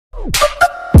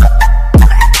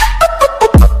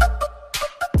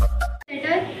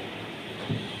Letter.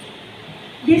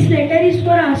 This letter is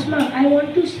for Asma. I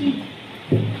want to see.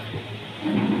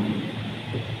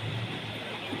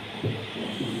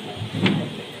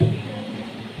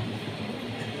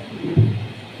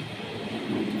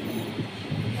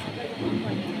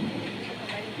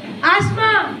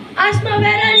 Asma,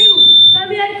 where are you? Come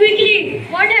here quickly.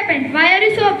 What happened? Why are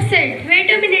you so upset? Wait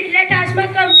a minute, let Asma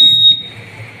come.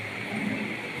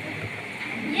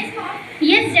 Yes, Mom.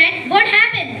 Yes, Dad. What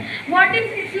happened? What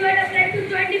if you had applied to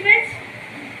join defense?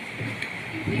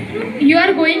 You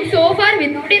are going so far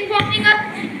without informing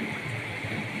us.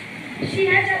 She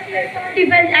has applied for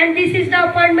defense and this is the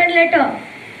appointment letter.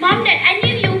 Mom, Dad, I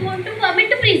knew you want to permit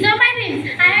to preserve my dreams.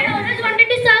 I had always wanted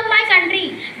to serve my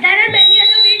country. There are many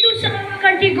other ways to serve our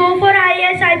country. Go for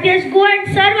IAS, IPS, go and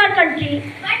serve our country.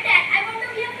 But Dad, I want to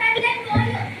be a frontline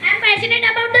warrior. I am passionate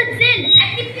about the zeal.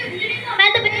 I think you really know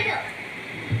the better.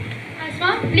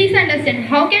 Asma, please understand.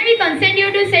 How can we consent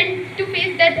you to send to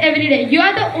face death every day? You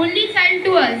are the only child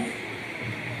to us.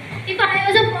 If I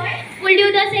was a boy, would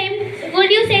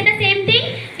you say the same thing?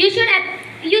 You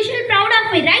should be proud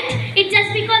of me, right? It's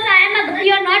just because I am a girl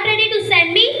you are not ready to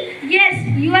send me? Yes,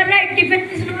 you are right.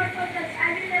 Defense is not for us.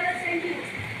 I will never send you.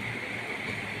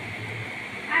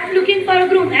 I am looking for a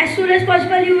groom. As soon as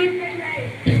possible, you will get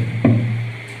married.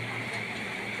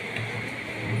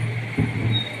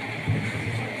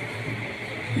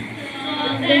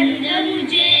 गंध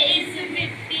मुझे इस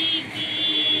मिट्टी की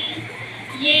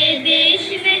ये देश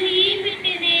नहीं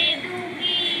मिटने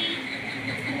दूंगी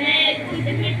मैं खुद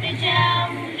मिट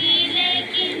जाऊंगी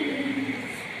लेकिन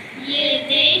ये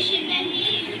देश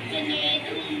नहीं मिटने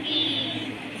दूंगी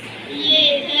ये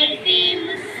धरती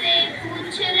मुझसे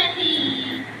पूछ रही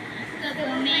कब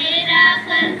मेरा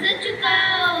कर्ज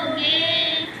चुकाओगे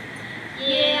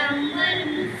ये अंबर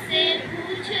मुझसे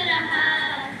पूछ रहा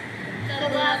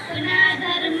कब अपना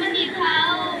धर्म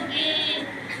निभाओगे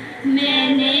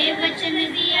मैंने वचन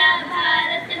दिया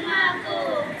भारत माँ को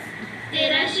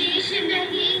तेरा शीश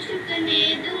नहीं झुकने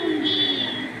दूंगी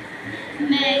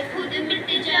मैं खुद मिट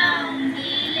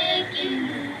जाऊंगी लेकिन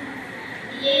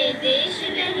ये देश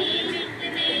नहीं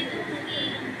मिटने दूंगी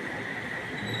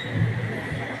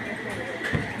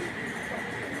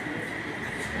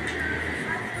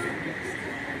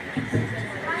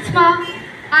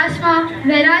Asma,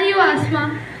 where are you,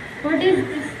 Asma? What is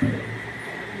this?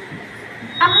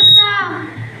 Asma,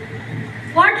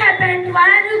 what happened? Why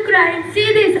are you crying?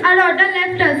 See this, our daughter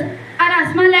left us. Our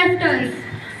Asma left us.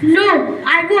 No,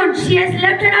 I won't. She has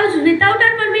left her house without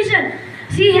our permission.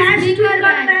 She has to come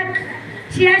back.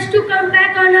 She has to come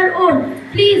back on her own.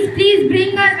 Please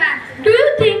bring her back. Do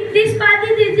you think this path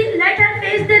is easy? Let her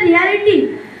face the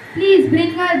reality. Please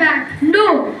bring her back.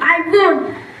 No, I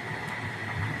won't.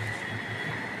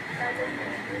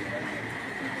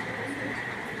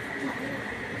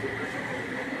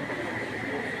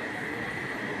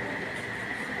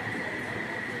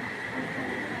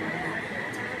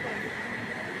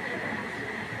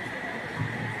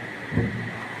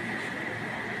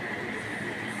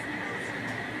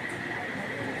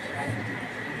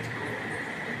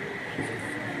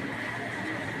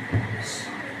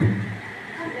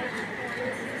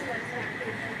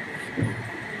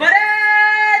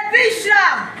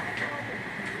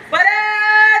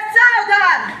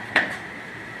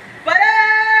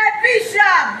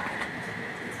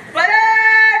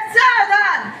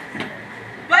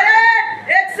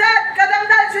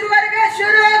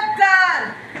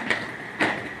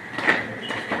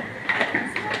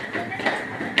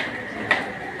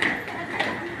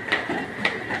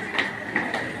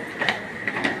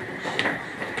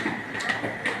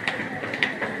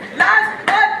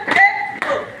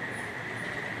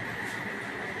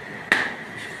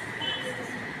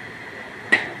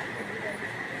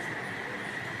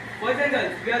 Boys and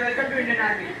girls, we are welcome to Indian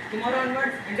Army. Tomorrow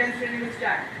onwards, intense training will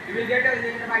start. You will get a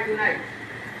result by tonight.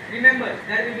 Remember,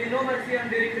 there will be no mercy on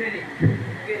during training.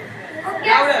 Okay,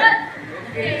 louder. Sir.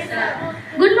 Okay, sir.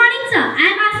 Good morning, sir. I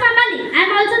am Asma Mali. I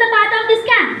am also the part of this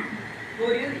camp. Oh,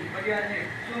 really? But you are late.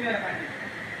 Show me your appointment.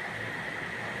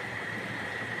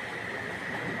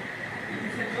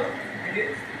 This is your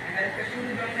and I request you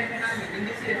to join the Indian Army in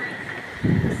this year.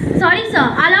 Sorry, sir.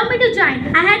 Allow me to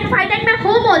join. I had to fight at my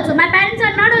home also. My parents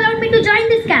are not allowed me to join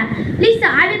this camp. Please, sir.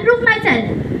 I will prove myself.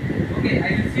 Okay,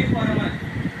 I will see you for a month.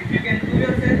 If you can prove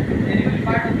yourself, then you will be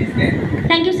part of this camp.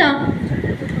 Thank you, sir.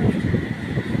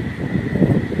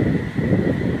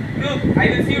 Look, I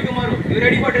will see you tomorrow. You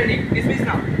ready for training? Dismiss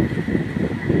now.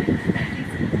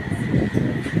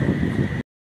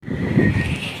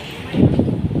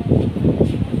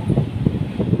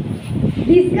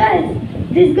 This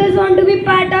These girls want to be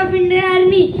part of Indian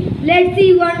Army. Let's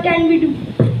see what can we do.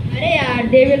 Arey yaar,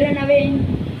 they will run away in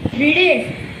 3 days.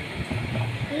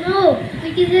 No,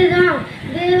 it is wrong.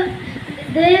 They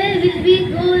will be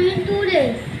going in 2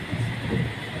 days.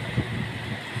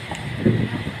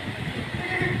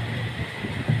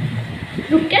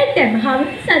 Look at them. How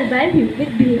will we survive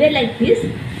with behavior like this?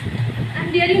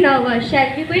 I'm really nervous.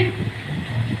 Shall we quit?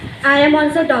 I am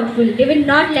also doubtful. They will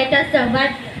not let us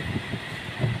survive.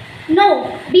 No,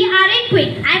 we aren't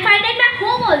quit. I find at my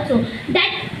home also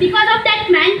that because of that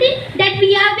man thing that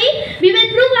we will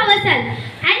prove ourselves.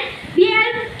 And we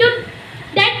have to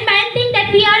that man thing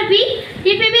that we are weak.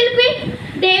 If we will quit,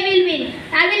 they will win.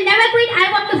 I will never quit.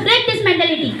 I want to break this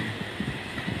mentality.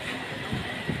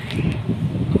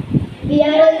 We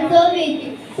are also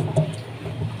weak.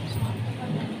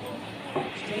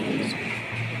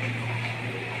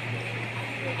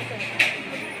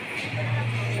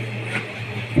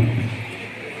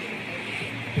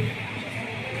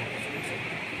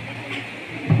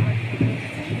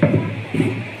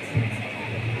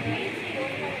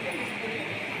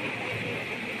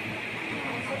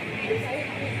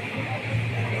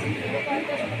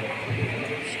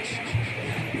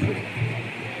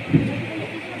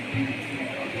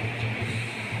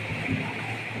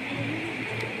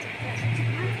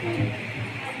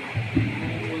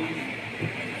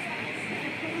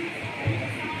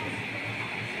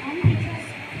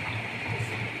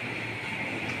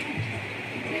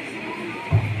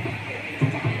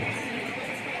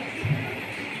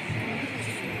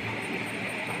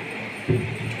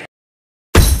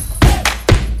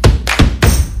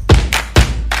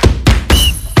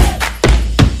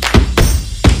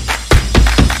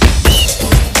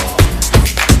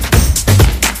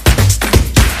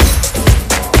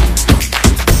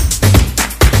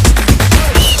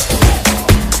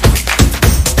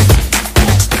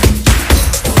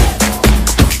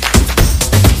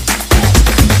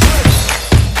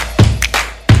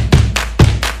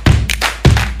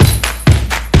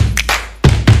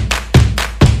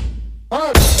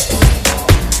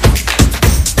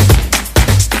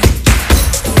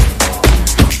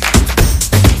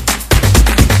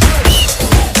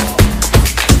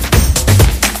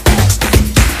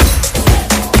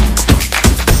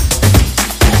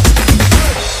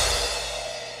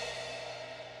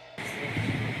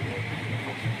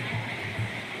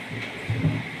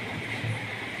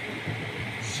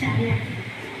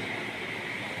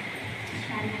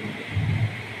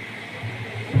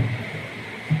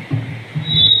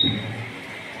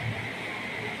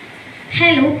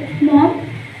 Hello, Mom.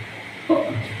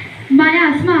 My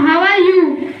Asma, how are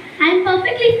you? I'm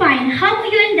perfectly fine. How are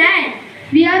you and Dad?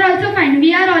 We are also fine.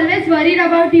 We are always worried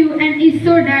about you and is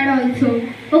so Dad also.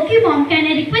 Okay, Mom. Can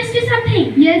I request you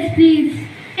something? Yes, please.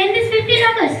 In this 15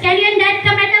 August, can you and Dad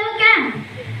come at our camp?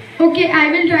 Okay,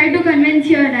 I will try to convince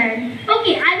your dad.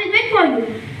 Okay, I will wait for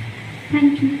you.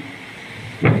 Thank you.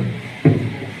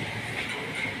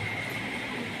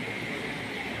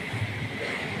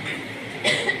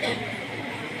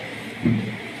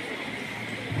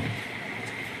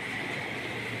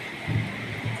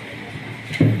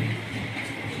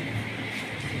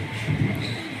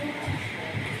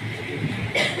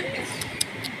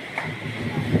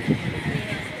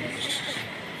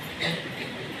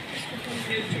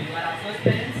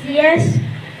 Yes.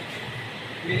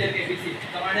 Major KBC,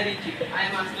 Commander in Chief. I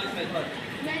am Asma's method.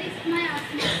 Where is my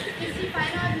Asma? Is she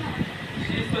fine or not?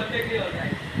 She is perfectly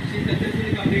alright. She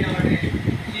successfully completed our training.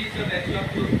 She is the best of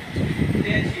two.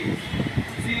 There she is.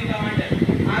 Senior Commander,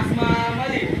 Asma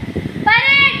Malik.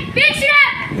 Parade! Big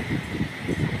ship!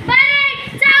 Parade!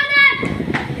 Saudhan!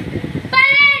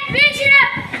 Parade! Big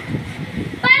ship!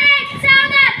 Parade!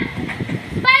 Saudhan!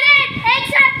 Parade! एक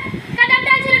साथ कदम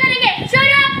ताल शुरू करेंगे.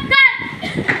 शुरू कर.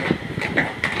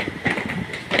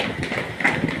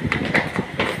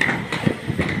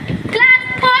 Class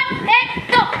 4 1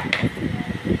 2.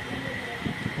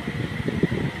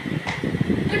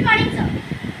 Good morning, sir.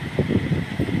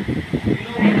 You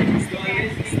know, we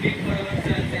always think big for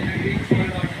ourselves and are doing for our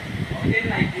daughter. Often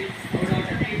like this, our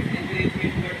daughter needs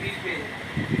encouragement but we fail.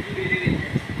 Did you believe in it?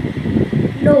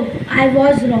 No, I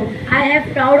was wrong. I am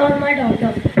proud of my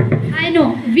daughter. I know.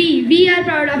 We are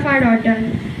proud of our daughter.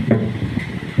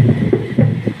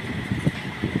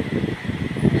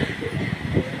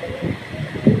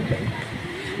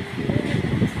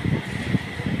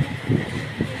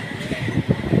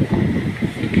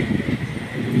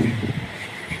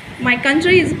 My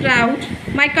country is proud.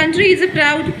 My country is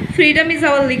proud. Freedom is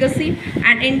our legacy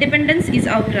and independence is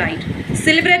our pride.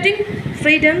 Celebrating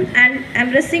freedom and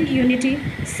embracing unity,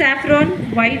 saffron,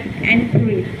 white and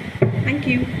green. Thank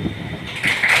you.